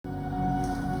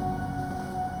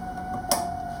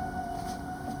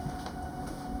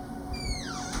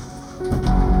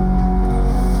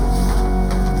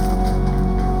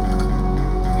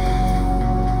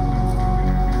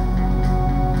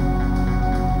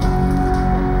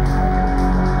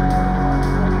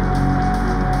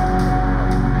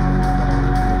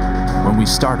we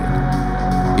started,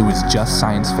 it was just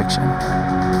science fiction.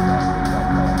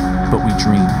 But we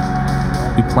dreamed,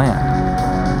 we planned,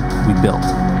 we built.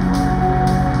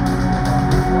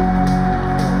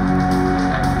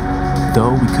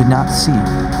 Though we could not see,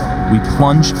 we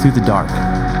plunged through the dark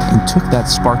and took that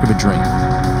spark of a dream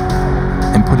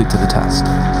and put it to the test.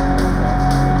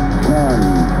 10,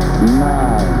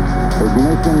 9,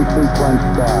 ignition sequence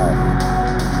start.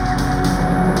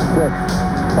 6,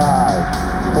 5,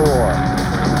 4,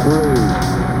 3,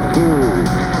 2,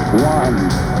 1,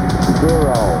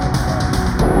 0.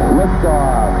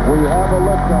 Liftoff. We have a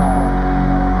liftoff.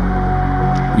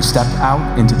 We stepped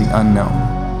out into the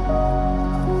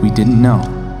unknown. We didn't know.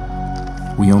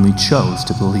 We only chose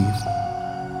to believe.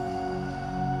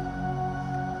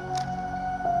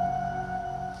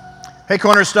 Hey,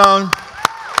 Cornerstone.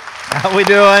 How we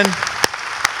doing?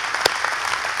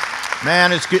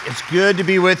 Man, it's good to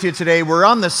be with you today. We're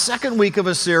on the second week of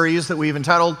a series that we've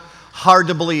entitled Hard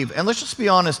to Believe. And let's just be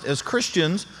honest, as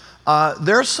Christians,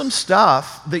 there's some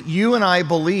stuff that you and I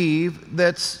believe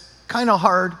that's kind of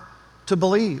hard to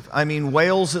believe. I mean,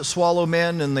 whales that swallow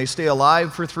men and they stay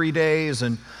alive for 3 days,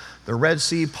 and the Red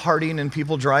Sea parting and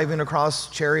people driving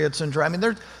across chariots and driving. I mean,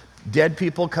 there's dead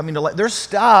people coming to life. There's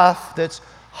stuff that's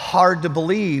hard to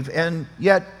believe, and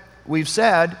yet we've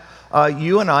said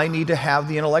you and I need to have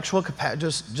the intellectual capacity.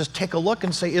 Just take a look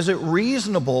and say, is it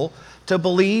reasonable to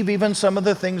believe even some of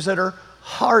the things that are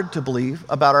hard to believe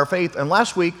about our faith? And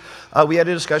last week we had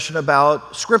a discussion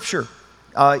about Scripture.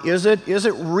 Is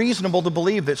it reasonable to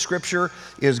believe that Scripture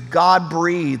is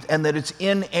God-breathed and that it's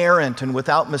inerrant and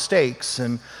without mistakes?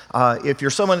 And if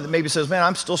you're someone that maybe says, man,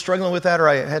 I'm still struggling with that, or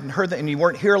I hadn't heard that, and you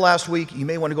weren't here last week, you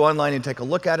may want to go online and take a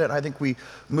look at it. I think we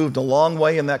moved a long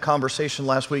way in that conversation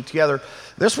last week together.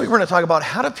 This week we're going to talk about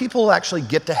how do people actually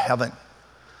get to heaven?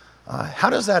 How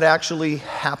does that actually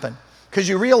happen? Because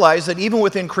you realize that even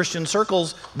within Christian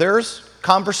circles, there's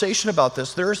conversation about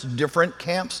this. There's different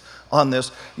camps on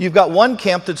this. You've got one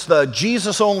camp that's the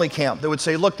Jesus-only camp that would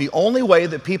say, look, the only way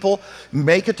that people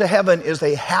make it to heaven is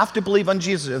they have to believe on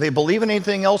Jesus. If they believe in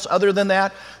anything else other than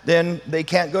that, then they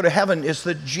can't go to heaven. It's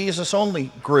the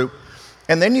Jesus-only group.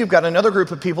 And then you've got another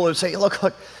group of people who say, look,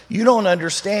 you don't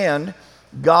understand.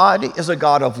 God is a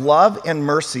God of love and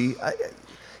mercy.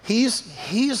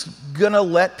 He's going to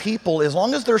let people, as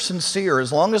long as they're sincere,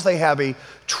 as long as they have a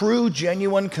true,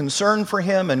 genuine concern for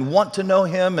Him and want to know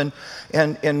Him and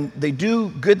they do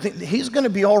good things, He's going to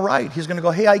be all right. He's going to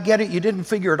go, hey, I get it. You didn't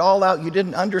figure it all out. You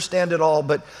didn't understand it all,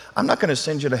 but I'm not going to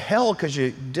send you to hell because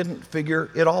you didn't figure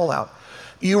it all out.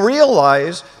 You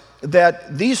realize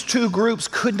that these two groups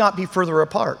could not be further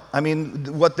apart. I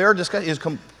mean, what they're discussing is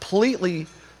completely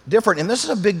different. And this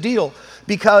is a big deal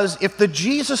because if the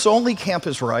Jesus-only camp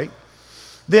is right,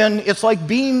 then it's like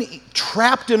being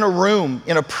trapped in a room,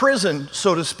 in a prison,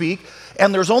 so to speak,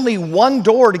 and there's only one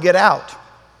door to get out.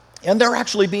 And they're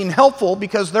actually being helpful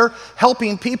because they're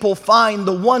helping people find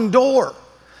the one door.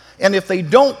 And if they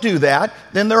don't do that,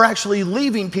 then they're actually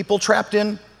leaving people trapped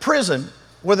in prison,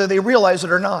 whether they realize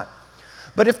it or not.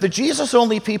 But if the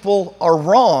Jesus-only people are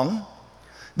wrong,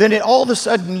 then all of a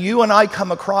sudden you and I come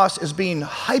across as being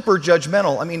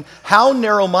hyper-judgmental. I mean, how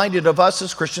narrow-minded of us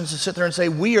as Christians to sit there and say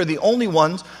we are the only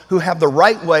ones who have the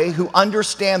right way, who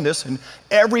understand this, and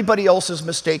everybody else is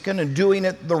mistaken and doing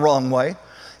it the wrong way.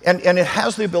 And it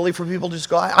has the ability for people to just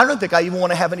go, I don't think I even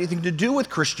want to have anything to do with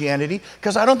Christianity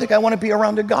because I don't think I want to be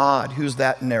around a God who's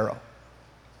that narrow,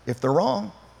 if they're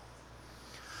wrong.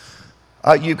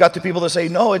 You've got the people that say,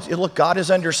 no, look, God is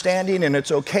understanding and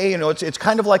it's okay. You know, it's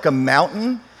kind of like a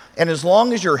mountain. And as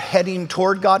long as you're heading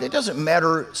toward God, it doesn't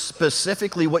matter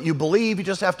specifically what you believe. You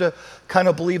just have to kind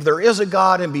of believe there is a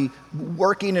God and be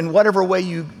working in whatever way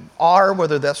you are,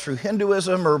 whether that's through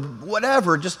Hinduism or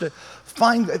whatever, just to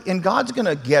find, and God's going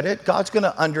to get it. God's going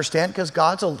to understand because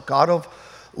God's a God of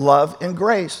love and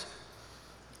grace.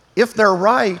 If they're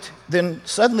right, then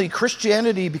suddenly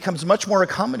Christianity becomes much more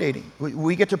accommodating.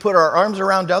 We get to put our arms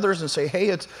around others and say, hey,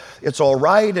 it's all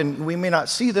right, and we may not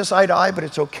see this eye to eye, but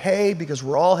it's okay because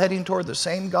we're all heading toward the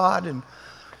same God and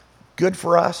good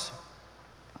for us.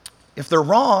 If they're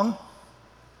wrong,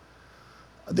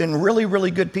 then really, really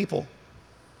good people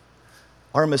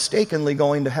are mistakenly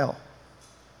going to hell.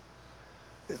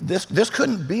 This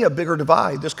couldn't be a bigger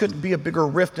divide. This couldn't be a bigger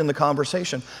rift in the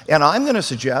conversation. And I'm going to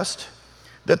suggest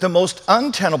that the most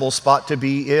untenable spot to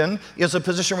be in is a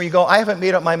position where you go, I haven't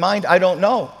made up my mind, I don't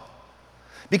know.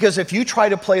 Because if you try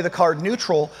to play the card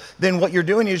neutral, then what you're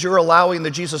doing is you're allowing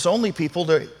the Jesus-only people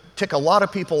to tick a lot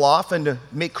of people off and to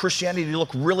make Christianity look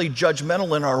really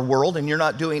judgmental in our world, and you're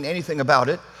not doing anything about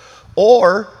it.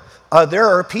 Or There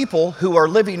are people who are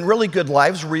living really good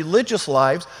lives, religious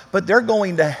lives, but they're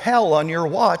going to hell on your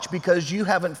watch because you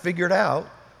haven't figured out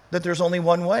that there's only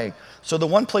one way. So the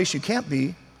one place you can't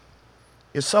be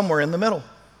is somewhere in the middle.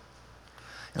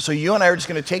 And so you and I are just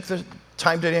going to take the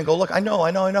time today and go, look, I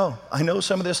know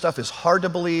some of this stuff is hard to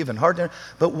believe and hard to,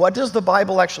 but what does the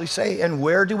Bible actually say, and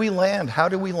where do we land? How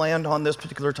do we land on this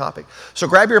particular topic? So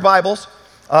grab your Bibles,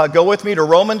 go with me to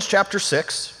Romans chapter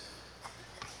 6.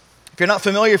 If you're not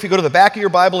familiar, if you go to the back of your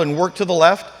Bible and work to the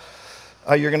left,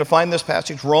 you're going to find this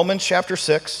passage, Romans chapter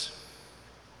 6,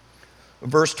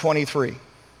 verse 23.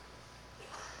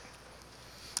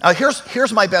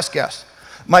 Here's my best guess.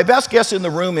 My best guess in the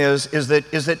room is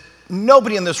that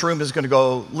nobody in this room is going to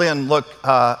go, Lynn, look,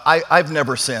 I've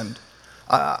never sinned.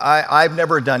 I've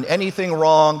never done anything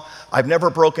wrong. I've never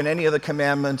broken any of the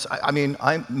commandments.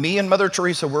 Me and Mother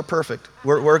Teresa, we're perfect.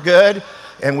 We're good,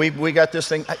 and we got this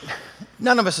thing.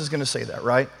 None of us is going to say that,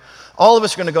 right? All of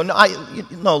us are going to go,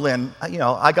 no, Lynn,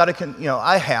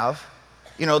 I have.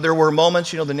 There were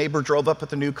moments, the neighbor drove up with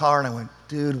the new car, and I went,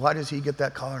 dude, why does he get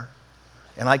that car?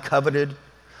 And I coveted.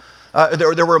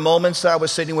 There were moments that I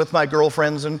was sitting with my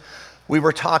girlfriends, and we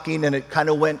were talking, and it kind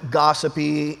of went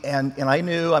gossipy, and I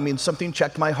knew, something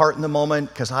checked my heart in the moment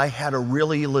because I had a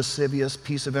really lascivious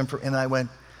piece of information, and I went,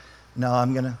 no,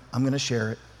 I'm gonna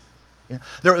share it.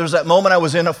 There was that moment I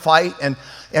was in a fight, and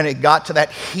it got to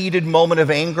that heated moment of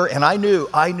anger, and I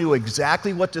knew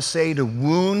exactly what to say to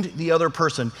wound the other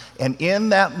person, and in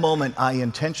that moment, I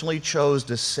intentionally chose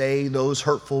to say those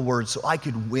hurtful words so I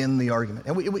could win the argument.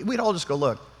 And we'd all just go,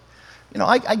 look,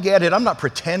 I get it. I'm not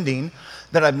pretending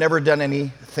that I've never done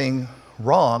anything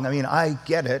wrong. I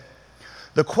get it.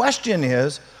 The question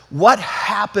is, what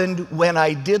happened when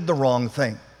I did the wrong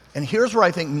thing? And here's where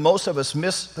I think most of us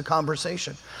miss the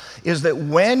conversation, is that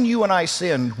when you and I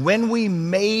sinned, when we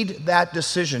made that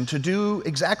decision to do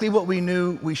exactly what we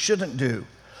knew we shouldn't do,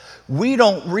 we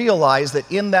don't realize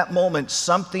that in that moment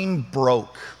something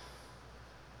broke.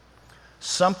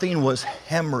 Something was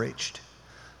hemorrhaged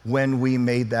when we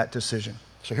made that decision.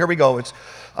 So here we go. It's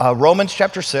Romans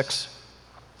chapter 6,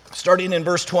 starting in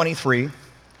verse 23.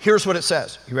 Here's what it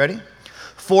says. You ready?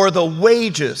 For the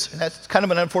wages, and that's kind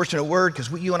of an unfortunate word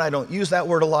because you and I don't use that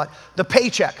word a lot, the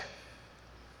paycheck,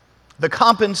 the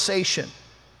compensation,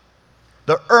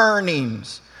 the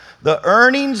earnings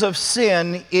of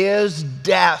sin is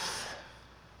death.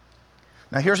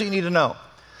 Now here's what you need to know.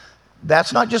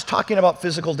 That's not just talking about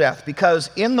physical death, because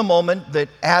in the moment that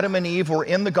Adam and Eve were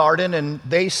in the garden and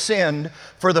they sinned,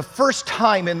 for the first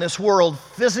time in this world,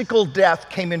 physical death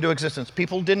came into existence.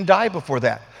 People didn't die before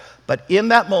that. But in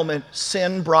that moment,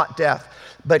 sin brought death.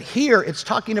 But here, it's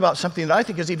talking about something that I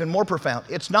think is even more profound.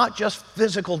 It's not just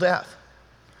physical death.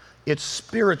 It's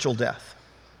spiritual death.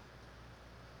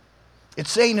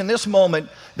 It's saying in this moment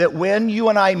that when you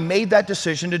and I made that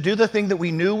decision to do the thing that we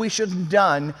knew we shouldn't have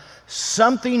done,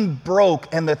 something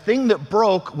broke, and the thing that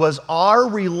broke was our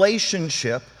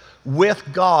relationship with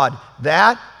God.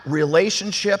 That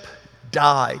relationship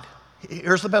died.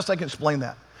 Here's the best I can explain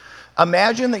that.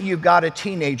 Imagine that you've got a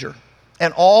teenager,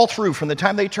 and all through, from the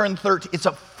time they turn 13, it's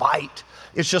a fight.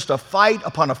 It's just a fight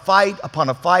upon a fight upon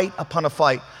a fight upon a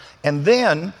fight. And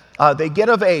then they get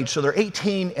of age, so they're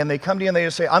 18, and they come to you and they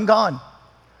just say, I'm gone.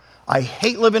 I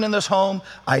hate living in this home.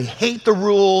 I hate the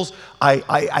rules.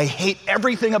 I hate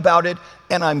everything about it,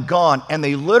 and I'm gone. And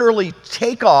they literally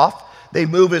take off. They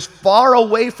move as far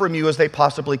away from you as they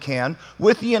possibly can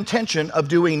with the intention of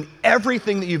doing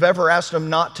everything that you've ever asked them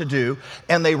not to do,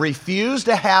 and they refuse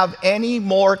to have any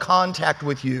more contact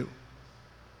with you.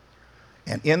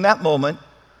 And in that moment,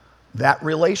 that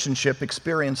relationship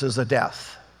experiences a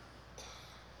death.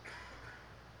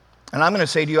 And I'm going to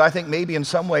say to you, I think maybe in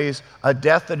some ways a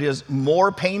death that is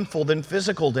more painful than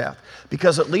physical death,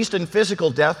 because at least in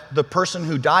physical death, the person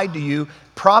who died to you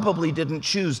probably didn't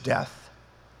choose death.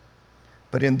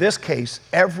 But in this case,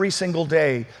 every single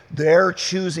day, they're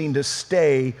choosing to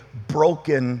stay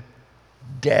broken,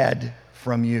 dead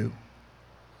from you.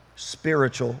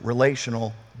 Spiritual,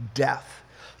 relational death.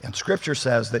 And Scripture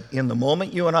says that in the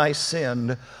moment you and I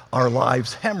sinned, our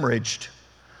lives hemorrhaged,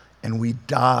 and we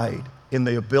died in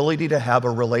the ability to have a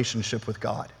relationship with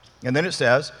God. And then it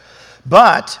says,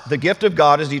 but the gift of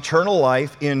God is eternal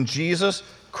life in Jesus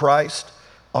Christ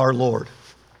our Lord.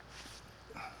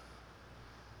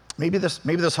 Maybe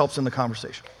this helps in the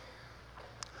conversation.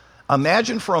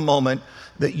 Imagine for a moment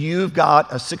that you've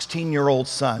got a 16-year-old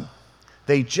son.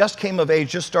 They just came of age,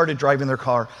 just started driving their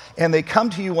car, and they come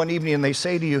to you one evening and they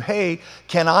say to you, hey,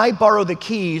 can I borrow the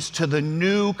keys to the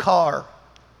new car?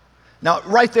 Now,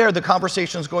 right there, the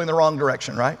conversation's going the wrong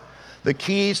direction, right? The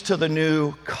keys to the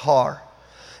new car.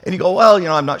 And you go, well,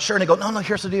 I'm not sure. And I go, no,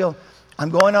 here's the deal. I'm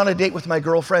going on a date with my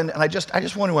girlfriend, and I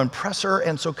just want to impress her.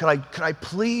 And so could I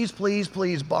please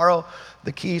borrow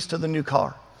the keys to the new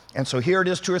car? And so here it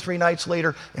is 2 or 3 nights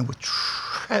later, and with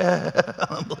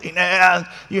trembling hands,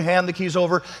 you hand the keys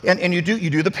over, and you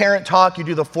do the parent talk, you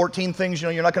do the 14 things,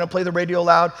 you're not going to play the radio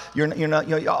loud, you're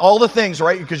not, all the things,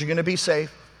 right? Because you're going to be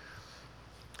safe.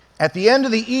 At the end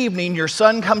of the evening, your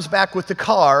son comes back with the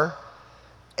car,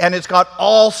 and it's got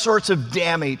all sorts of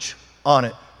damage on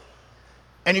it.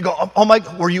 And you go, oh my,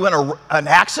 were you in an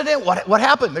accident? What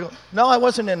happened? They go, no, I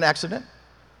wasn't in an accident.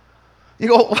 You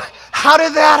go, how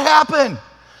did that happen?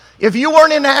 If you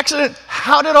weren't in an accident,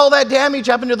 how did all that damage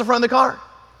happen to the front of the car?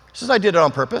 He says, I did it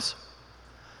on purpose.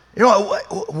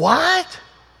 What?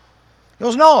 He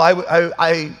goes, no,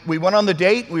 we went on the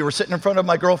date. We were sitting in front of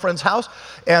my girlfriend's house.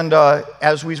 And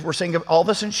as we were saying all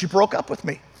this, and she broke up with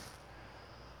me.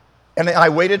 And I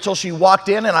waited till she walked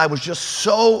in, and I was just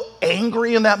so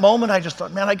angry in that moment. I just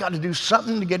thought, man, I got to do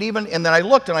something to get even. And then I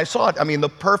looked, and I saw it. I mean, the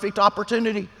perfect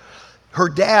opportunity. Her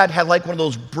dad had like one of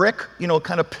those brick,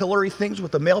 kind of pillory things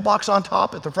with the mailbox on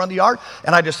top at the front of the yard.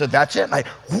 And I just said, that's it. And I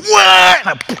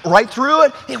right through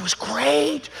it. It was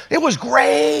great. It was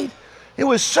great. It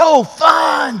was so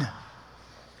fun.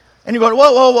 And you're going,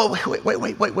 whoa,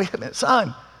 wait a minute,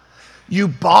 son. You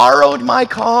borrowed my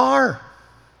car.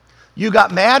 You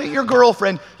got mad at your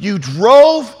girlfriend. You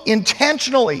drove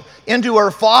intentionally into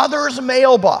her father's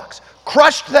mailbox,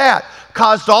 crushed that,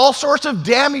 caused all sorts of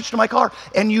damage to my car,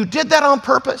 and you did that on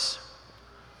purpose.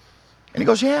 And he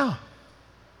goes, yeah.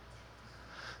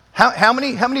 How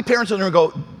many parents in the room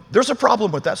go, there's a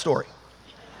problem with that story?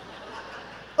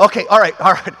 Okay, all right.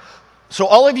 So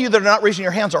all of you that are not raising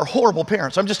your hands are horrible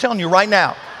parents. I'm just telling you right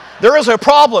now. There is a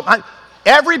problem.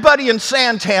 Everybody in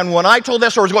Santan, when I told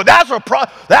that story, was going,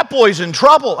 that boy's in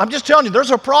trouble. I'm just telling you,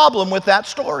 there's a problem with that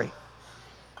story.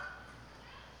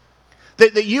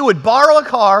 That you would borrow a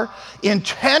car,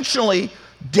 intentionally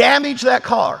damage that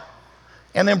car,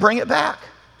 and then bring it back.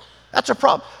 That's a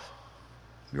problem.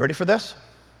 You ready for this?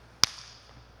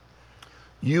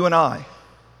 You and I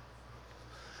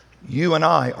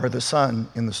are the son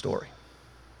in the story.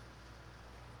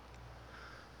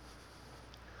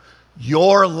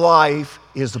 Your life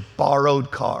is a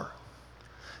borrowed car.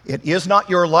 It is not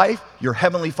your life. Your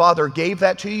Heavenly Father gave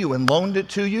that to you and loaned it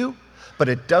to you, but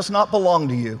it does not belong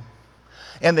to you.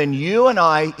 And then you and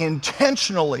I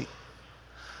intentionally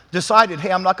decided,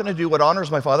 hey, I'm not going to do what honors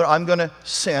my Father. I'm going to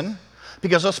sin.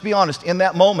 Because let's be honest, in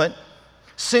that moment,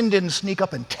 sin didn't sneak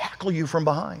up and tackle you from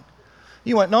behind.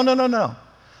 You went, no.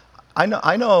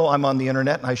 I know I'm on the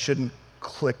internet and I shouldn't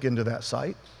click into that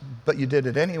site, but you did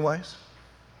it anyways.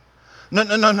 No.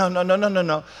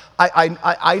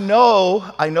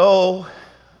 I know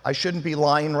I shouldn't be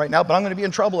lying right now, but I'm going to be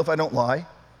in trouble if I don't lie.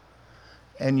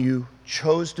 And you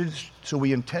chose to, so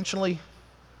we intentionally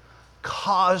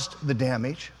caused the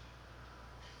damage.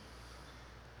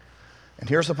 And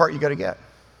here's the part you got to get.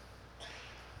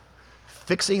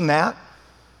 Fixing that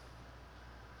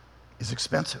is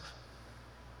expensive.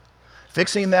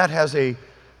 Fixing that has a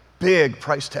big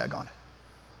price tag on it.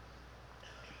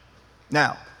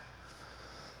 Now,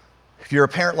 if you're a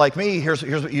parent like me, here's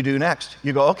what you do next.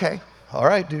 You go, okay, all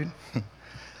right, dude.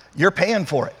 You're paying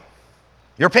for it.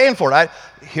 You're paying for it.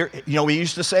 We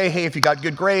used to say, hey, if you got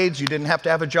good grades, you didn't have to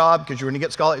have a job because you were going to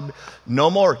get scholarship.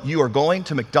 No more. You are going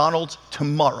to McDonald's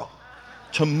tomorrow.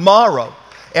 Tomorrow.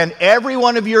 And every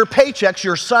one of your paychecks,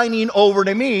 you're signing over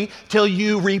to me till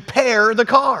you repair the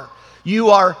car. You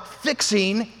are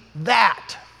fixing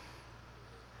that.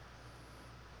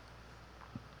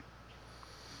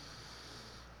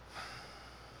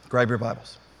 Grab your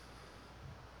Bibles.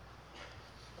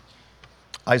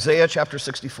 Isaiah chapter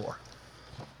 64.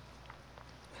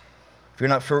 If you're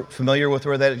not familiar with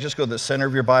where that is, just go to the center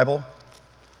of your Bible.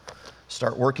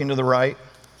 Start working to the right.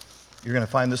 You're going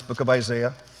to find this book of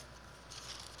Isaiah.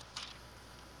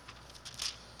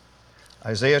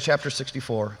 Isaiah chapter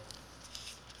 64.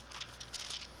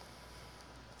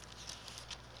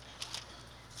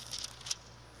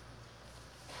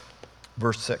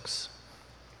 Verse 6.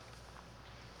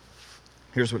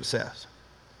 Here's what it says.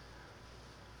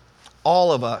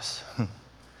 All of us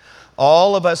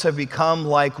have become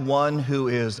like one who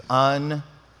is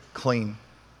unclean.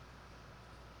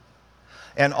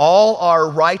 And all our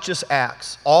righteous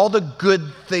acts, all the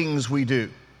good things we do,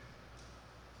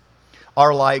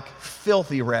 are like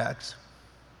filthy rags.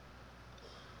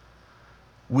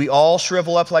 We all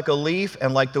shrivel up like a leaf,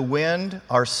 and like the wind,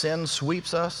 our sin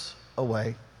sweeps us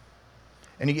away.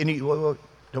 And you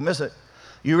don't miss it.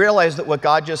 You realize that what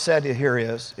God just said here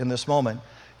is, in this moment,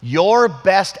 your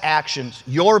best actions,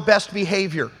 your best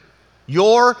behavior,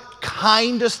 Your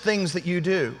kindest things that you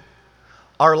do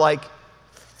are like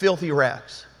filthy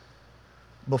rags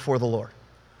before the Lord,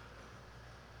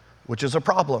 which is a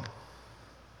problem.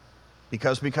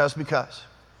 Because.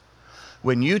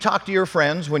 When you talk to your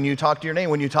friends, when you talk to your neighbor,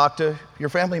 when you talk to your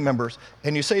family members,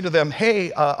 and you say to them,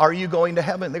 hey, are you going to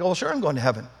heaven? They go, well, sure, I'm going to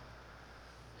heaven.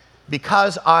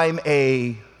 Because I'm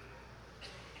okay,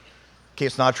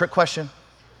 it's not a trick question.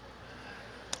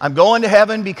 I'm going to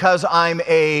heaven because I'm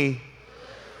a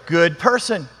good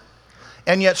person.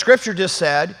 And yet Scripture just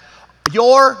said,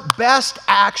 your best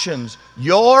actions,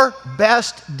 your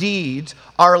best deeds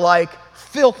are like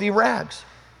filthy rags,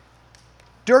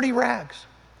 dirty rags.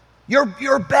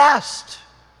 Your best.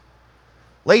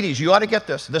 Ladies, you ought to get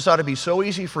this. This ought to be so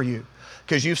easy for you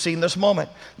because you've seen this moment.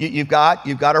 You've got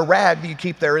a rag that you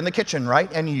keep there in the kitchen, right?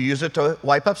 And you use it to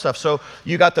wipe up stuff. So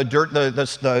you got the dirt,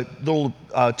 the little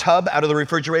tub out of the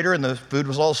refrigerator, and the food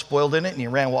was all spoiled in it, and you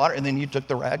ran water, and then you took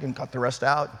the rag and got the rest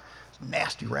out. It's a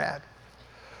nasty rag.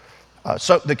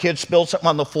 So the kid spilled something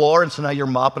on the floor, and so now you're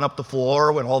mopping up the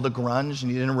floor with all the grunge,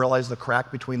 and you didn't realize the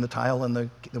crack between the tile and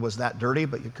it was that dirty,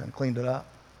 but you kind of cleaned it up.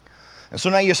 And so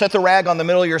now you set the rag on the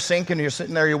middle of your sink, and you're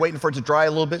sitting there, you're waiting for it to dry a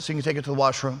little bit so you can take it to the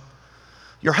washroom.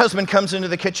 Your husband comes into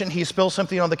the kitchen, he spills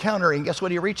something on the counter, and guess what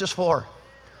he reaches for?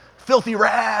 Filthy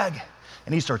rag.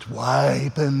 And he starts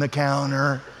wiping the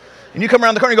counter. And you come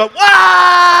around the corner and go,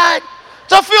 what?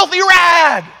 It's a filthy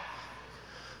rag.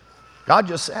 God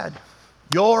just said,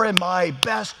 your and my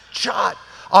best shot,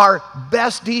 our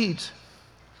best deeds,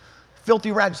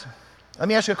 filthy rags. Let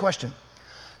me ask you a question.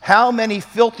 How many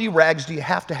filthy rags do you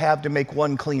have to make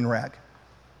one clean rag?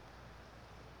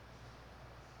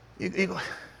 It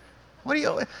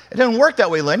doesn't work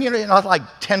that way, Lynn. Not like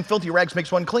 10 filthy rags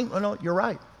makes one clean. Oh, no, you're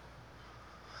right.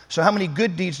 So how many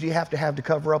good deeds do you have to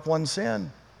cover up one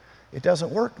sin? It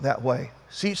doesn't work that way.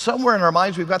 See, somewhere in our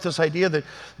minds we've got this idea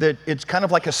that it's kind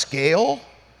of like a scale.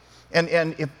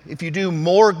 And if you do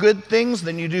more good things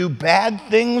than you do bad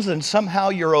things, then somehow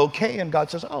you're okay. And God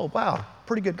says, oh, wow,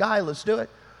 pretty good guy, let's do it.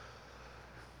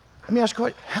 Let me ask you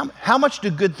a question. How much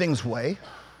do good things weigh?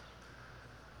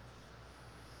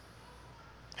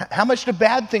 How much do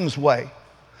bad things weigh?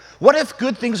 What if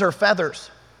good things are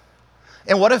feathers?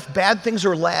 And what if bad things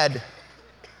are lead?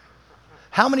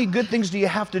 How many good things do you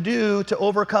have to do to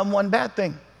overcome one bad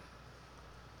thing?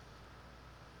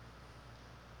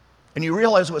 And you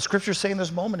realize what Scripture's saying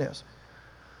this moment is.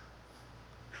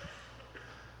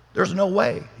 There's no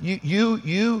way.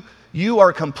 You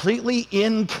are completely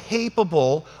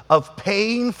incapable of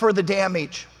paying for the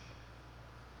damage.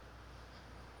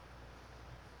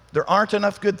 There aren't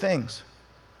enough good things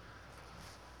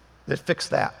that fix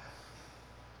that.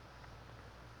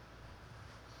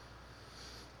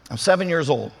 I'm 7 years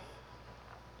old,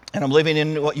 and I'm living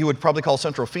in what you would probably call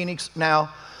Central Phoenix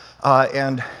now.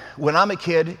 And when I'm a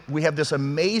kid, we have this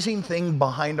amazing thing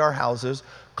behind our houses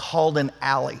called an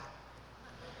alley.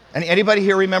 Anybody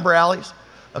here remember alleys?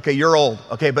 Okay, you're old.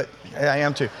 Okay, but I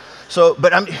am too. So,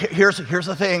 but here's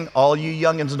the thing, all you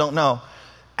youngins don't know.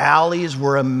 Alleys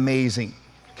were amazing.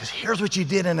 Because here's what you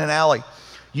did in an alley.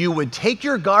 You would take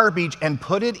your garbage and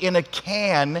put it in a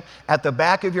can at the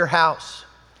back of your house.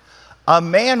 A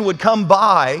man would come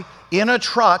by in a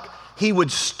truck. He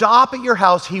would stop at your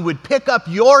house. He would pick up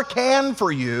your can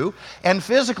for you and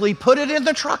physically put it in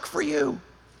the truck for you.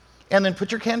 And then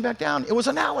put your can back down. It was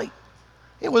an alley.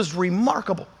 It was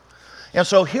remarkable. And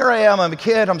so here I am, I'm a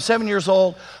kid, I'm 7 years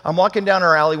old, I'm walking down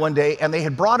our alley one day, and they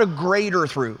had brought a grader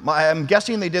through. I'm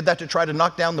guessing they did that to try to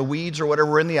knock down the weeds or whatever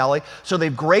were in the alley. So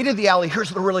they've graded the alley. Here's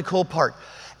the really cool part.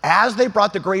 As they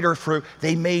brought the grader through,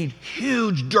 they made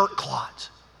huge dirt clods.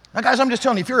 Now guys, I'm just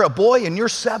telling you, if you're a boy and you're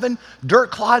 7,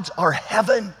 dirt clods are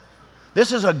heaven.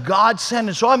 This is a godsend.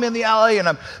 And so I'm in the alley and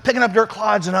I'm picking up dirt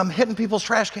clods and I'm hitting people's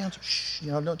trash cans. Shh,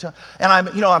 don't tell. And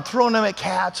I'm throwing them at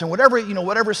cats and whatever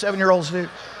 7-year-olds do.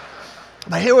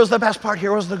 But here was the best part.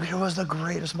 Here was the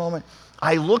greatest moment.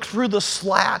 I looked through the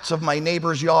slats of my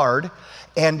neighbor's yard,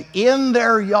 and in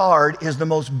their yard is the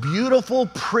most beautiful,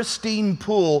 pristine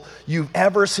pool you've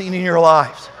ever seen in your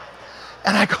lives.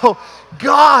 And I go,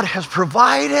 God has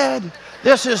provided.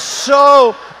 This is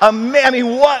so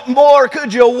amazing. What more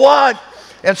could you want?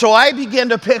 And so I began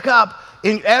to pick up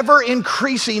in ever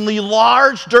increasingly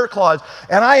large dirt clods,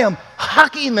 and I am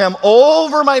hucking them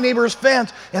over my neighbor's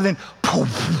fence, and then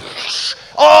poof.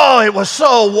 Oh, it was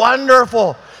so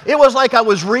wonderful. It was like I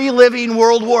was reliving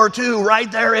World War II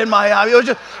right there in my house. It was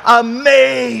just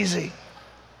amazing.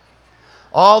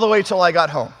 All the way till I got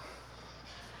home.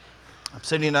 I'm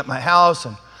sitting at my house,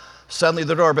 and suddenly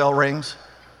the doorbell rings.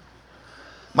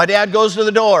 My dad goes to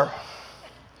the door.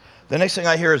 The next thing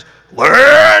I hear is,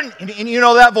 learn. And you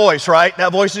know that voice, right?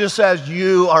 That voice just says,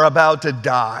 you are about to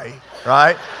die,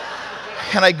 right?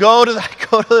 And I go to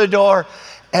the door,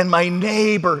 and my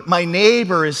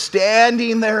neighbor is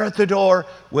standing there at the door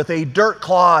with a dirt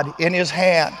clod in his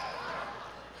hand.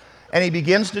 And he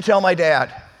begins to tell my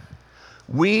dad,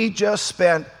 we just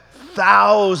spent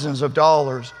thousands of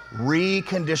dollars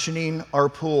reconditioning our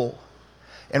pool,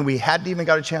 and we hadn't even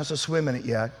got a chance to swim in it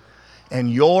yet. And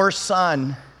your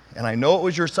son, and I know it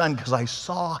was your son because I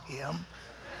saw him,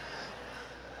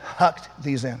 hucked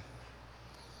these in.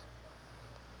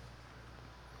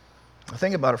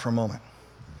 Think about it for a moment.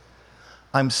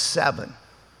 I'm 7.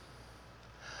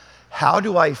 How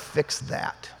do I fix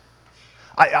that?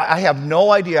 I have no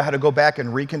idea how to go back and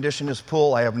recondition his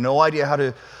pool. I have no idea how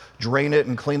to drain it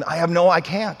and clean it. I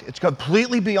can't. It's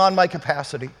completely beyond my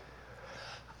capacity.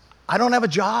 I don't have a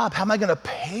job. How am I going to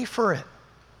pay for it?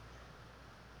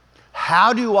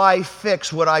 How do I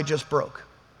fix what I just broke?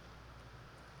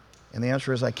 And the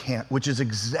answer is I can't, which is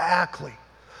exactly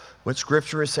what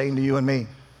Scripture is saying to you and me.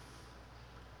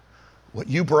 What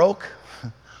you broke,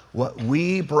 what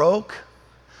we broke,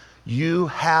 you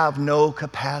have no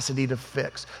capacity to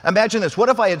fix. Imagine this. What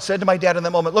if I had said to my dad in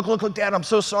that moment, look, Dad, I'm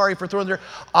so sorry for throwing there.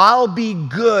 I'll be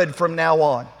good from now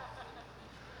on.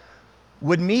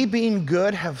 Would me being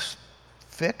good have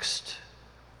fixed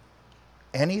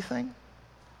anything?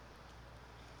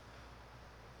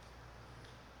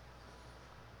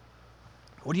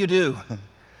 What do you do?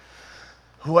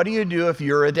 What do you do if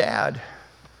you're a dad?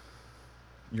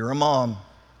 You're a mom.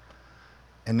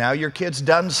 And now your kid's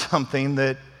done something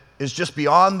that is just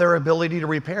beyond their ability to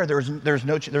repair. There's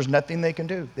nothing they can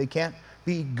do. They can't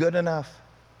be good enough.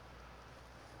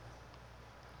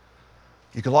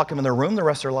 You could lock them in their room the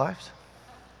rest of their lives.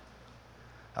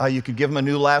 You could give them a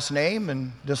new last name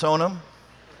and disown them.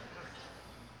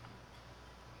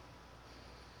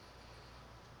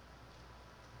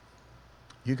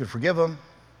 You could forgive them.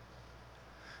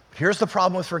 Here's the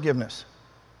problem with forgiveness.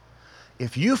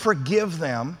 If you forgive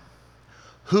them,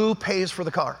 who pays for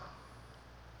the car?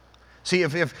 See,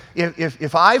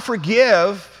 if I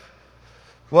forgive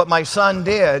what my son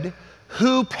did,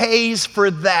 who pays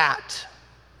for that?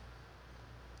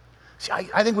 See,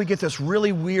 I think we get this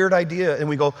really weird idea, and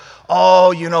we go,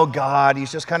 oh, God,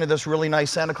 he's just kind of this really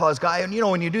nice Santa Claus guy, and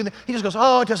when you do that, he just goes,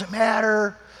 oh, it doesn't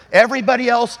matter. Everybody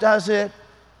else does it.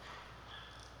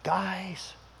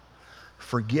 Guys,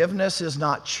 forgiveness is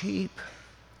not cheap.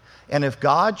 And if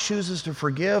God chooses to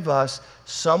forgive us,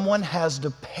 someone has to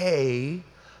pay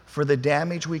for the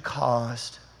damage we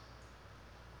caused.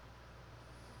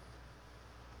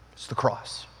 It's the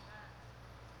cross.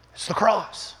 It's the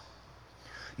cross.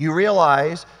 You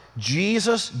realize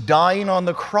Jesus dying on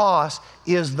the cross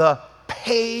is the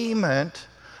payment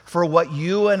for what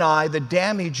you and I, the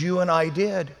damage you and I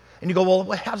did. And you go,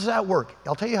 well, how does that work?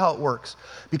 I'll tell you how it works.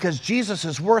 Because Jesus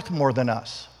is worth more than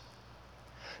us.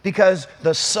 Because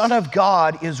the Son of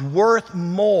God is worth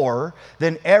more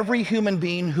than every human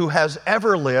being who has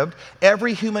ever lived,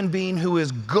 every human being who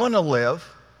is going to live.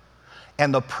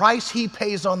 And the price he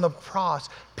pays on the cross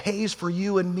pays for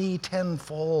you and me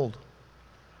tenfold.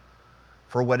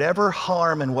 For whatever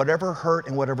harm and whatever hurt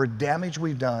and whatever damage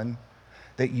we've done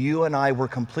that you and I were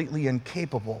completely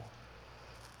incapable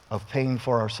of paying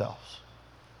for ourselves.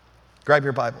 Grab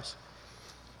your Bibles.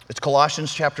 It's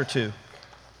Colossians chapter 2.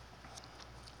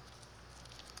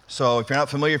 So if you're not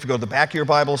familiar, if you go to the back of your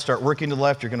Bible, start working to the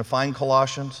left, you're going to find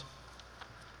Colossians.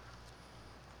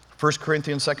 1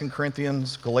 Corinthians, 2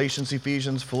 Corinthians, Galatians,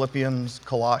 Ephesians, Philippians,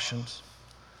 Colossians.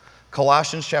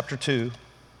 Colossians chapter 2.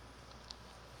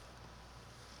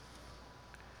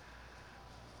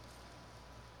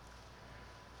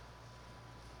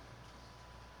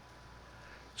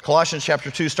 It's Colossians chapter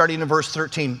 2, starting in verse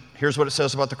 13. Here's what it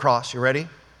says about the cross. You ready?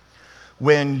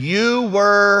 When you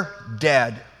were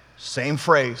dead. Same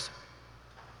phrase.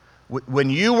 When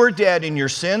you were dead in your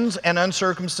sins and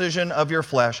uncircumcision of your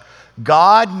flesh,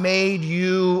 God made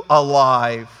you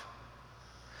alive.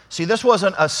 See, this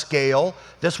wasn't a scale.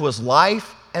 This was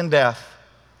life and death.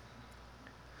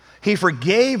 He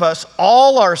forgave us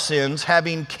all our sins,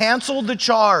 having canceled the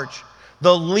charge,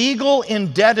 the legal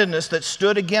indebtedness that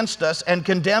stood against us and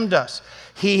condemned us.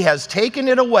 He has taken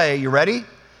it away, you ready?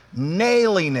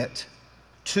 Nailing it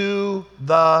to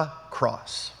the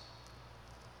cross.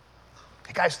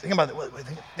 Hey guys, think about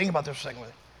this for a second.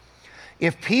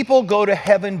 If people go to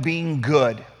heaven being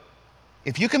good,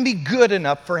 if you can be good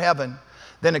enough for heaven,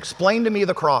 then explain to me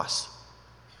the cross.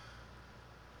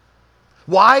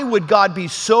 Why would God be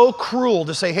so cruel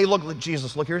to say, hey, look,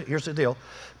 Jesus, look, here's the deal.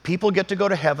 People get to go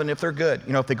to heaven if they're good.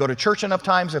 You know, if they go to church enough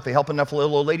times, if they help enough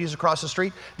little old ladies across the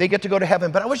street, they get to go to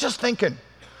heaven. But I was just thinking,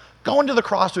 going to the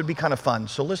cross would be kind of fun,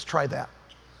 so let's try that.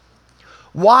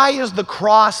 Why is the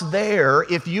cross there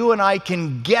if you and I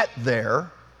can get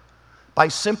there by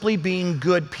simply being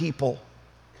good people?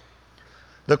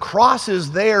 The cross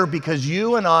is there because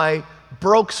you and I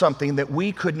broke something that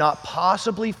we could not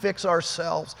possibly fix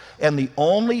ourselves, and the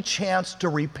only chance to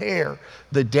repair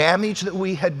the damage that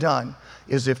we had done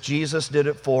is if Jesus did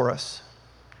it for us.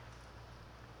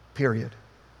 Period.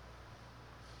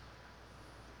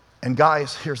 And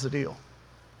guys, here's the deal.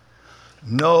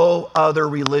 No other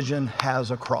religion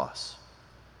has a cross.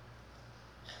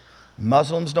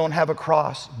 Muslims don't have a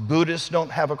cross. Buddhists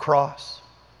don't have a cross.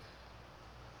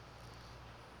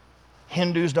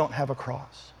 Hindus don't have a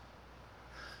cross.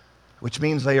 Which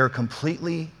means they are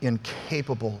completely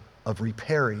incapable of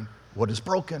repairing what is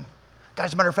broken. Guys,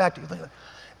 as a matter of fact,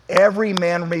 every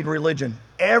man-made religion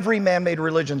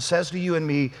says to you and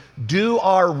me, do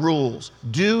our rules,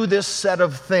 do this set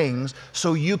of things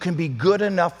so you can be good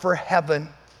enough for heaven.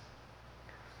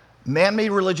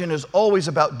 Man-made religion is always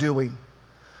about doing.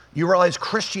 You realize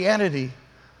Christianity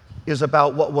is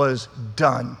about what was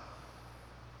done,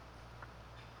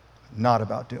 not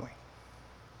about doing.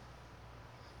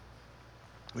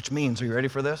 Which means, are you ready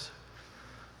for this?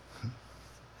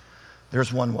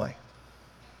 There's one way.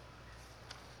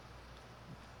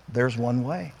 There's one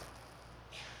way.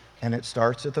 And it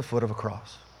starts at the foot of a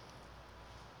cross.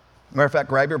 Matter of fact,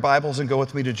 grab your Bibles and go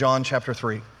with me to John chapter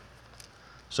 3.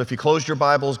 So if you closed your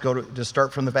Bibles, just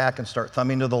start from the back and start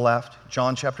thumbing to the left.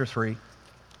 John chapter 3.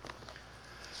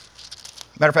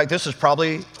 Matter of fact, this is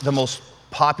probably the most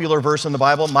popular verse in the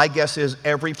Bible. My guess is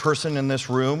every person in this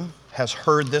room has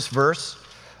heard this verse.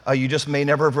 You just may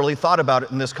never have really thought about it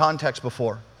in this context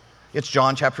before. It's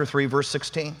John chapter 3, verse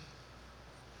 16.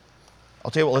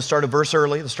 I'll tell you what, let's start a verse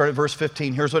early. Let's start at verse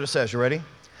 15. Here's what it says. You ready?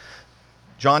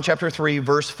 John chapter 3,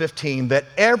 verse 15. That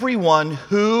everyone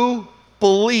who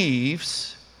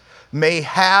believes may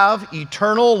have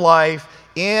eternal life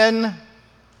in,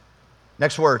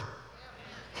 next word,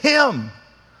 Him.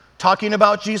 Talking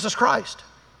about Jesus Christ.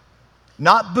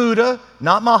 Not Buddha,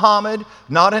 not Muhammad,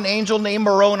 not an angel named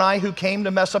Moroni who came to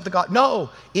mess up the God.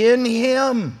 No, in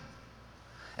Him.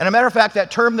 And a matter of fact, that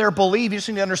term there, believe, you just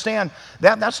need to understand,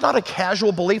 that's not a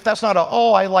casual belief. That's not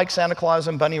I like Santa Claus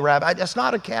and Bunny Rabbit. That's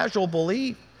not a casual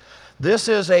belief. This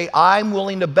is I'm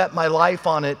willing to bet my life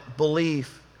on it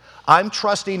belief. I'm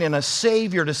trusting in a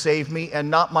Savior to save me and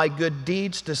not my good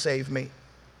deeds to save me.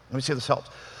 Let me see if this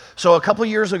helps. So a couple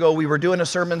years ago, we were doing a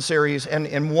sermon series,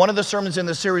 and one of the sermons in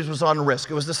the series was on risk.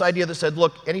 It was this idea that said,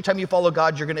 look, anytime you follow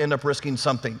God, you're going to end up risking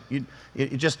something.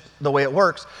 It just the way it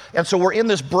works. And so we're in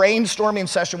this brainstorming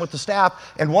session with the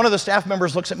staff, and one of the staff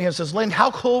members looks at me and says, Lynn, how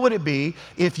cool would it be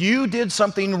if you did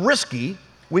something risky?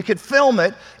 We could film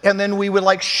it, and then we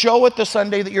would show it the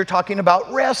Sunday that you're talking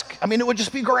about risk. I mean, it would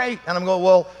just be great. And I'm going,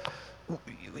 well,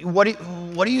 what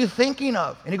are you thinking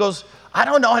of? And he goes, I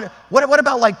don't know. What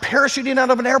about parachuting out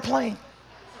of an airplane?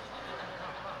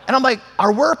 And I'm like,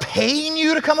 are we paying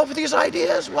you to come up with these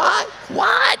ideas?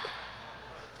 What?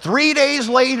 3 days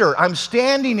later, I'm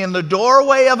standing in the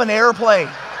doorway of an airplane.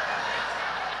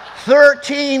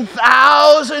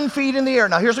 13,000 feet in the air.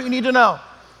 Now, here's what you need to know.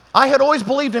 I had always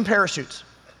believed in parachutes.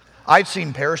 I'd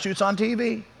seen parachutes on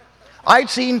TV. I'd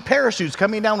seen parachutes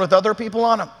coming down with other people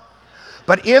on them.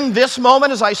 But in this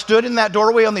moment, as I stood in that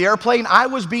doorway on the airplane, I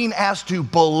was being asked to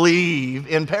believe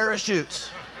in parachutes.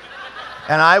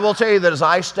 And I will tell you that as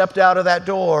I stepped out of that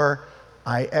door,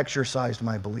 I exercised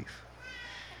my belief.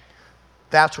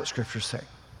 That's what Scripture's saying.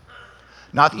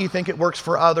 Not that you think it works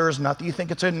for others, not that you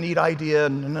think it's a neat idea.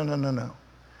 No.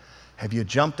 Have you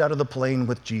jumped out of the plane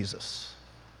with Jesus?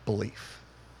 Belief.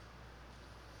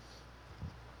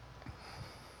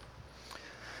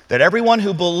 That everyone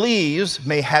who believes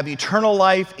may have eternal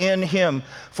life in Him.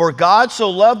 For God so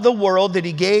loved the world that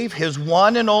He gave His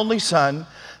one and only Son,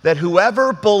 that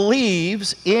whoever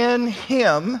believes in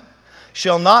Him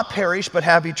shall not perish but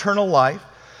have eternal life.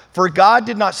 For God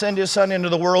did not send His Son into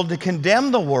the world to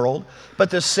condemn the world,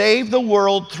 but to save the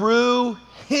world through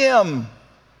Him.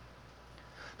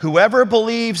 Whoever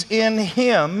believes in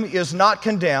Him is not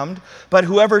condemned, but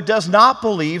whoever does not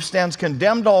believe stands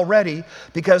condemned already,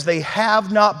 because they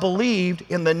have not believed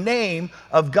in the name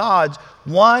of God's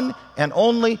one and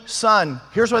only Son.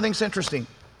 Here's what I think is interesting.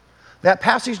 That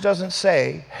passage doesn't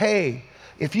say, hey,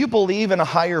 if you believe in a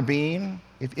higher being,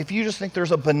 if you just think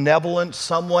there's a benevolent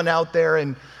someone out there,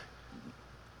 and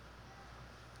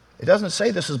it doesn't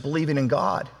say this is believing in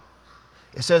God.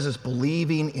 It says it's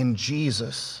believing in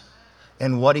Jesus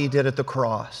and what he did at the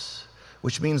cross,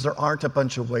 which means there aren't a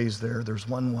bunch of ways there. There's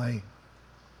one way.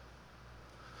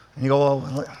 And you go,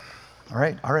 well, all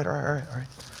right.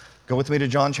 Go with me to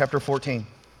John chapter 14,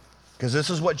 because this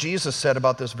is what Jesus said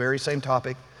about this very same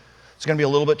topic. It's going to be a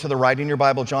little bit to the right in your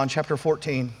Bible, John chapter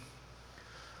 14.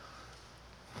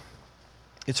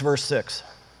 It's verse 6.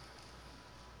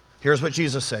 Here's what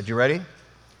Jesus said. You ready?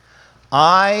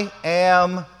 I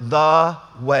am the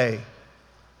way.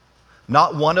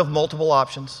 Not one of multiple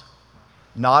options,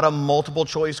 not a multiple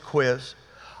choice quiz.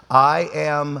 I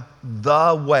am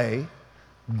the way,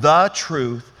 the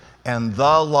truth, and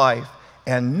the life,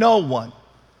 and no one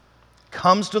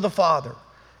comes to the Father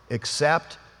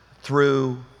except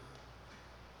through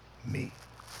me.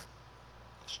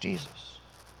 It's Jesus.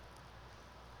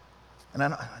 And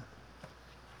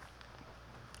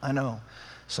I know.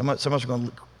 Some of us are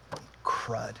going,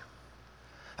 crud.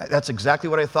 That's exactly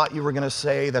what I thought you were going to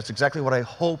say. That's exactly what I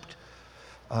hoped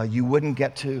you wouldn't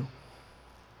get to.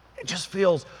 It just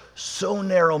feels so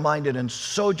narrow-minded and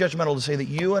so judgmental to say that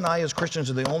you and I as Christians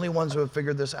are the only ones who have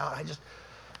figured this out. It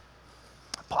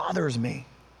bothers me.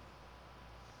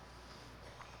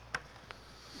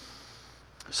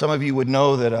 Some of you would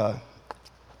know that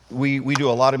we do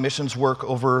a lot of missions work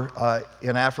over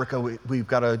in Africa. We've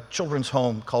got a children's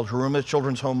home called Huruma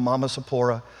Children's Home, Mama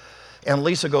Sapora. And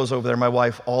Lisa goes over there, my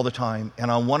wife, all the time.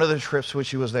 And on one of the trips when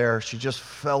she was there, she just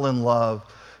fell in love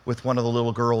with one of the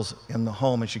little girls in the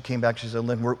home. And she came back, she said,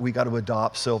 Lynn, we got to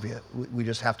adopt Sylvia. We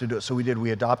just have to do it. So we did. We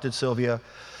adopted Sylvia.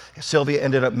 Sylvia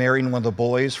ended up marrying one of the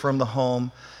boys from the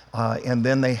home. And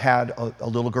then they had a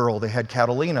little girl. They had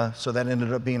Catalina, so that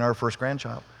ended up being our first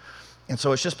grandchild. And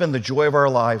so it's just been the joy of our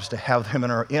lives to have them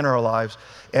in our lives.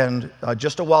 And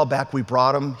just a while back, we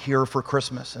brought them here for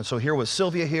Christmas. And so here was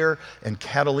Sylvia here, and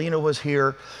Catalina was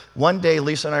here. One day,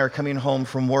 Lisa and I are coming home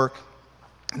from work.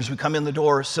 As we come in the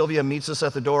door, Sylvia meets us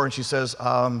at the door, and she says,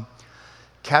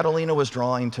 Catalina was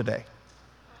drawing today.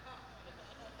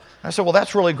 I said, well,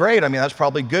 that's really great. I mean, that's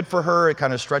probably good for her. It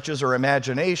kind of stretches her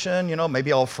imagination. You know,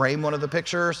 maybe I'll frame one of the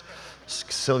pictures.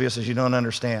 Sylvia says, you don't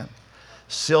understand.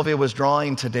 Sylvia was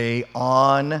drawing today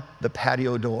on the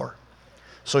patio door.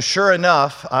 So sure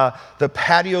enough, the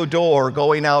patio door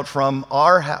going out from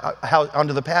our house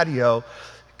onto the patio,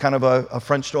 kind of a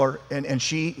French door, and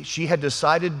she had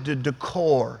decided to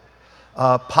decor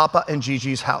Papa and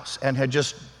Gigi's house and had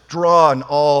just drawn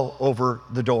all over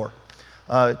the door.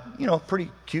 Pretty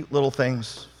cute little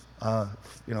things,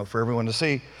 for everyone to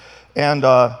see. And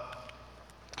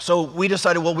so we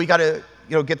decided, well, we got to,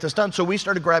 get this done. So we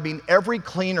started grabbing every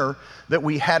cleaner that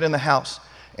we had in the house.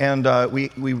 And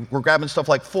we were grabbing stuff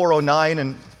like 409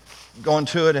 and going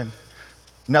to it, and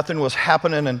nothing was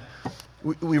happening. And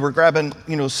we were grabbing,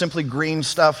 Simply Green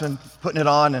stuff and putting it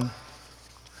on, and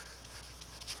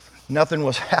nothing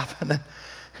was happening.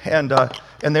 And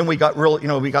then we got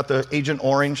we got the Agent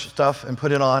Orange stuff and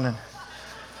put it on, and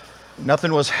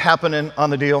nothing was happening on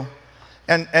the deal.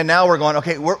 And now we're going,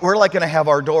 okay, we're like going to have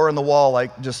our door in the wall,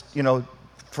 like just,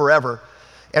 forever.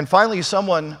 And finally,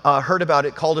 someone heard about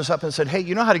it, called us up and said, hey,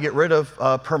 you know how to get rid of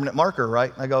permanent marker,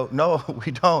 right? And I go, no,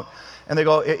 we don't. And they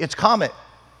go, it's Comet.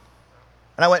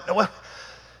 And I went, well,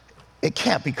 it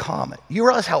can't be Comet. You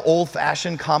realize how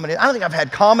old-fashioned Comet is? I don't think I've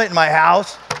had Comet in my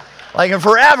house, like in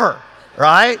forever,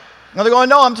 right? And they're going,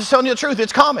 no, I'm just telling you the truth.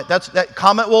 It's Comet. That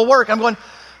Comet will work. I'm going,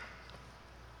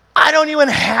 I don't even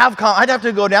have Comet. I'd have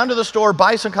to go down to the store,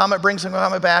 buy some Comet, bring some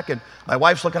Comet back. And my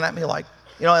wife's looking at me like,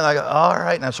 and I go, all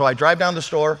right. And so I drive down to the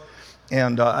store,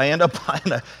 and I end up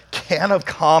buying a can of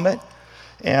Comet,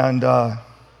 and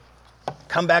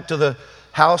come back to the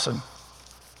house. And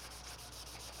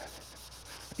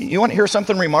you want to hear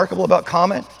something remarkable about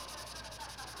Comet?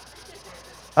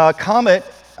 Comet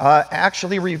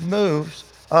actually removes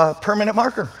permanent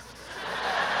marker.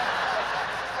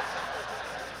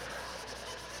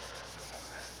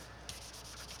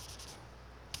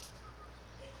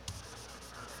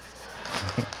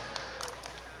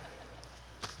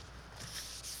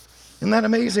 Isn't that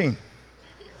amazing?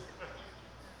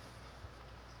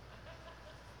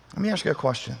 Let me ask you a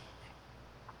question.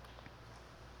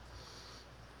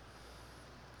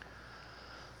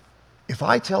 If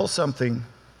I tell someone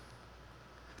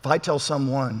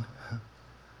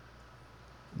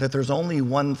that there's only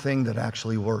one thing that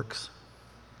actually works,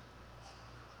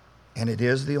 and it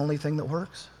is the only thing that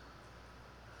works,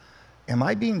 am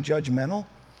I being judgmental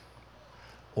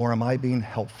or am I being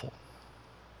helpful?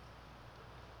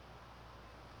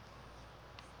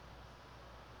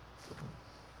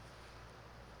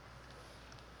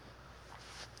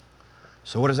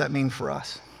 So what does that mean for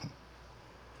us?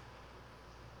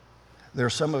 There are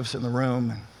some of us in the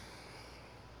room,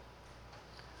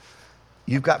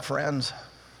 you've got friends,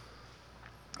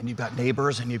 and you've got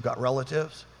neighbors, and you've got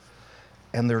relatives,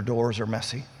 and their doors are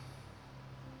messy.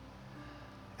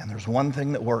 And there's one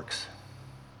thing that works.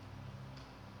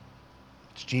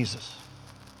 It's Jesus.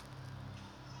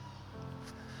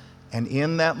 And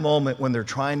in that moment when they're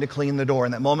trying to clean the door,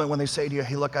 in that moment when they say to you,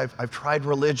 hey, look, I've tried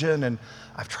religion, and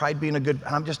I've tried being a good,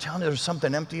 and I'm just telling you there's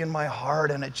something empty in my heart,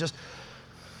 and it just,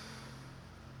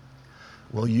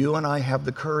 will you and I have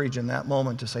the courage in that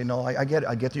moment to say, no, I get it.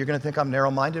 I get that you're going to think I'm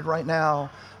narrow-minded right now.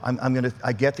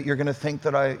 I get that you're going to think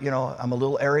that I'm a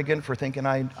little arrogant for thinking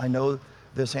I know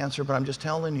this answer, but I'm just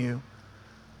telling you,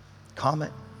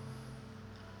 comment.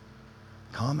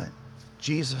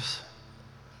 Jesus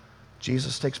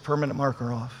takes permanent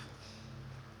marker off.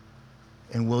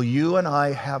 And will you and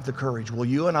I have the courage? Will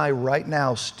you and I right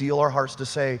now steel our hearts to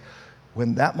say,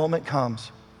 when that moment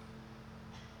comes,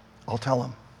 I'll tell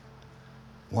him.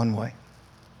 One way.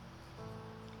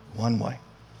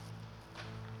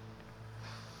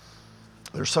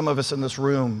 There's some of us in this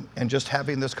room and just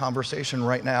having this conversation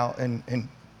right now, and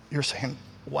you're saying,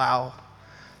 wow.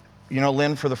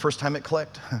 Lynn, for the first time it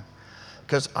clicked.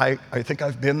 Because I think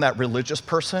I've been that religious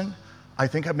person. I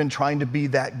think I've been trying to be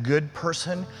that good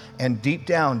person. And deep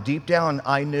down,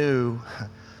 I knew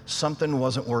something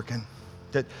wasn't working.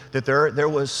 That there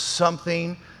was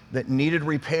something that needed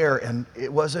repair, and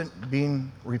it wasn't being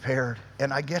repaired.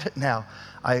 And I get it now.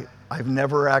 I've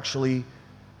never actually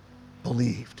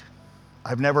believed.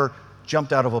 I've never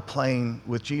jumped out of a plane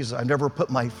with Jesus. I've never put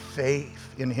my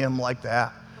faith in him like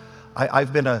that.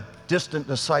 I've been a distant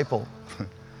disciple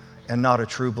and not a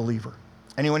true believer.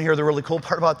 Anyone hear the really cool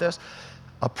part about this?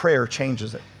 A prayer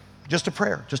changes it. Just a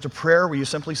prayer where you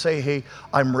simply say, hey,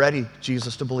 I'm ready,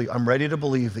 Jesus, to believe. I'm ready to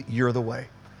believe that you're the way.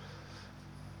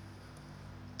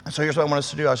 And so here's what I want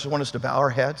us to do. I just want us to bow our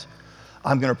heads.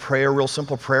 I'm going to pray a real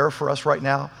simple prayer for us right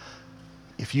now.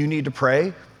 If you need to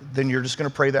pray, then you're just going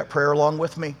to pray that prayer along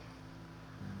with me.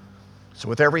 So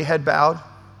with every head bowed,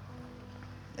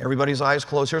 everybody's eyes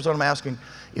closed, here's what I'm asking.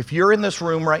 If you're in this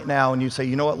room right now and you say,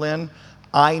 you know what, Lynn,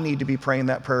 I need to be praying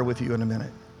that prayer with you in a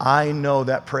minute. I know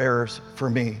that prayer is for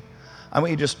me. I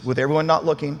want you just, with everyone not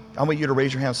looking, I want you to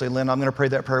raise your hand and say, Lynn, I'm going to pray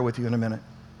that prayer with you in a minute.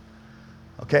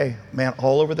 Okay, man,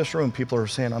 all over this room, people are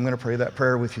saying, I'm going to pray that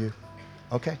prayer with you.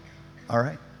 Okay, all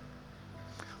right.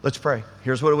 Let's pray.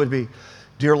 Here's what it would be.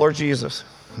 Dear Lord Jesus,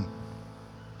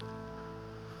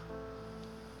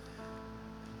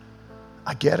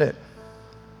 I get it.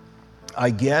 I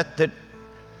get that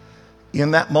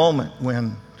in that moment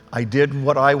when I did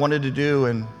what I wanted to do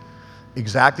and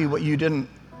exactly what you didn't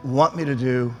want me to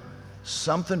do,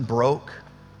 something broke.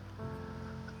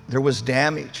 There was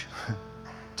damage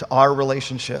to our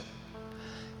relationship.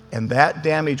 And that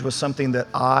damage was something that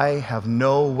I have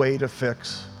no way to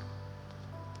fix.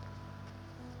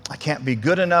 I can't be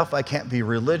good enough. I can't be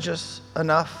religious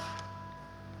enough.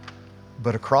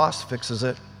 But a cross fixes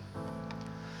it.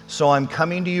 So I'm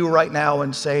coming to you right now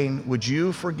and saying, would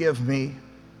you forgive me,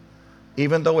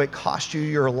 even though it cost you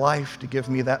your life to give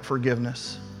me that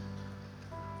forgiveness?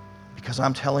 Because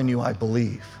I'm telling you, I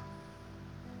believe.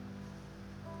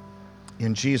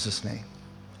 In Jesus' name,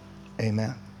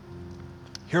 amen.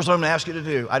 Here's what I'm going to ask you to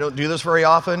do. I don't do this very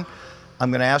often.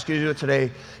 I'm going to ask you to do it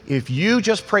today. If you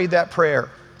just prayed that prayer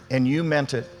and you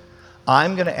meant it,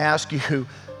 I'm going to ask you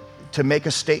to make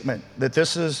a statement that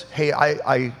this is, hey,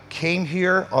 I came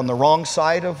here on the wrong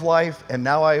side of life, and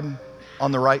now I'm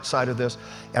on the right side of this.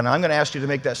 And I'm going to ask you to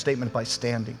make that statement by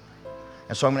standing.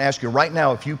 And so I'm going to ask you right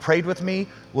now, if you prayed with me,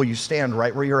 will you stand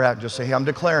right where you're at and just say, hey, I'm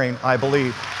declaring, I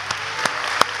believe.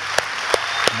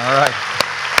 All right.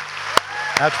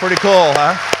 That's pretty cool,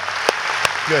 huh?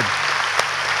 Good.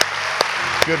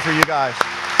 Good for you guys.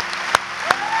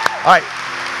 All right.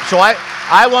 So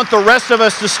I want the rest of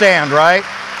us to stand, right?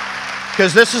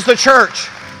 Because this is the church.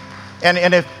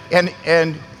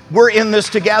 And we're in this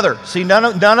together. See,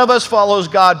 none of us follows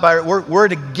God by, we're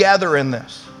together in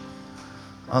this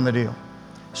on the deal.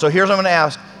 So here's what I'm going to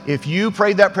ask. If you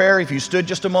prayed that prayer, if you stood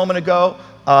just a moment ago,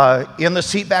 in the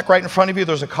seat back right in front of you,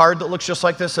 there's a card that looks just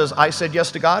like this, says, I said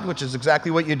yes to God, which is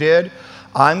exactly what you did.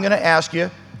 I'm going to ask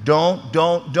you,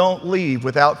 don't leave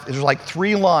without, there's like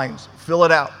 3 lines, fill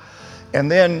it out. And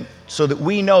then, so that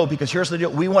we know, because here's the deal,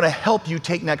 we want to help you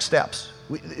take next steps.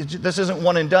 This isn't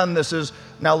one and done, this is,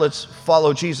 now let's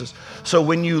follow Jesus. So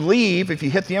when you leave, if you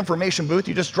hit the information booth,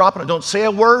 you just drop it. Don't say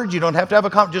a word, you don't have to have a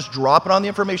comment, just drop it on the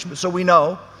information booth so we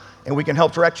know, and we can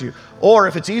help direct you. Or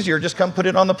if it's easier, just come put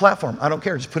it on the platform. I don't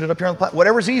care, just put it up here on the platform.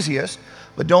 Whatever's easiest,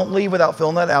 but don't leave without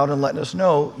filling that out and letting us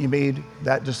know you made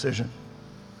that decision.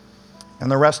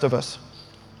 And the rest of us,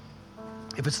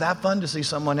 If it's that fun to see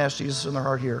someone ask Jesus in their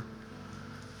heart here,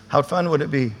 how fun would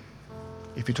it be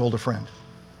if you told a friend?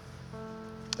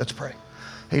 Let's pray.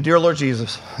 Hey, dear Lord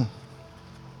Jesus,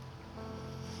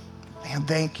 man,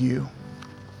 thank you.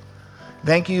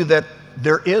 Thank you that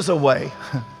there is a way.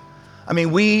 I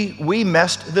mean, we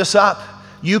messed this up.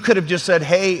 You could have just said,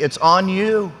 hey, it's on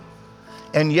you.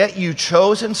 And yet you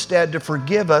chose instead to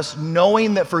forgive us,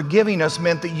 knowing that forgiving us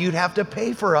meant that you'd have to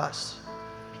pay for us.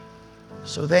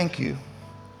 So thank you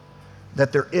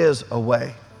that there is a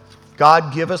way.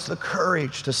 God, give us the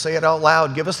courage to say it out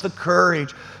loud. Give us the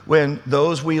courage when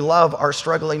those we love are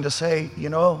struggling to say, you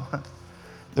know,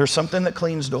 there's something that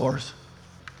cleans doors.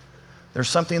 There's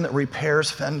something that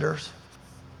repairs fenders.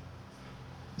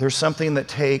 There's something that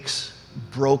takes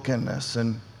brokenness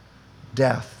and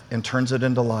death and turns it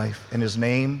into life. And his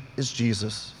name is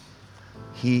Jesus.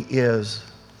 He is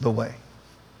the way.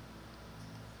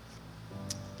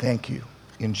 Thank you.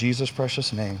 In Jesus'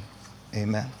 precious name,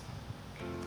 amen.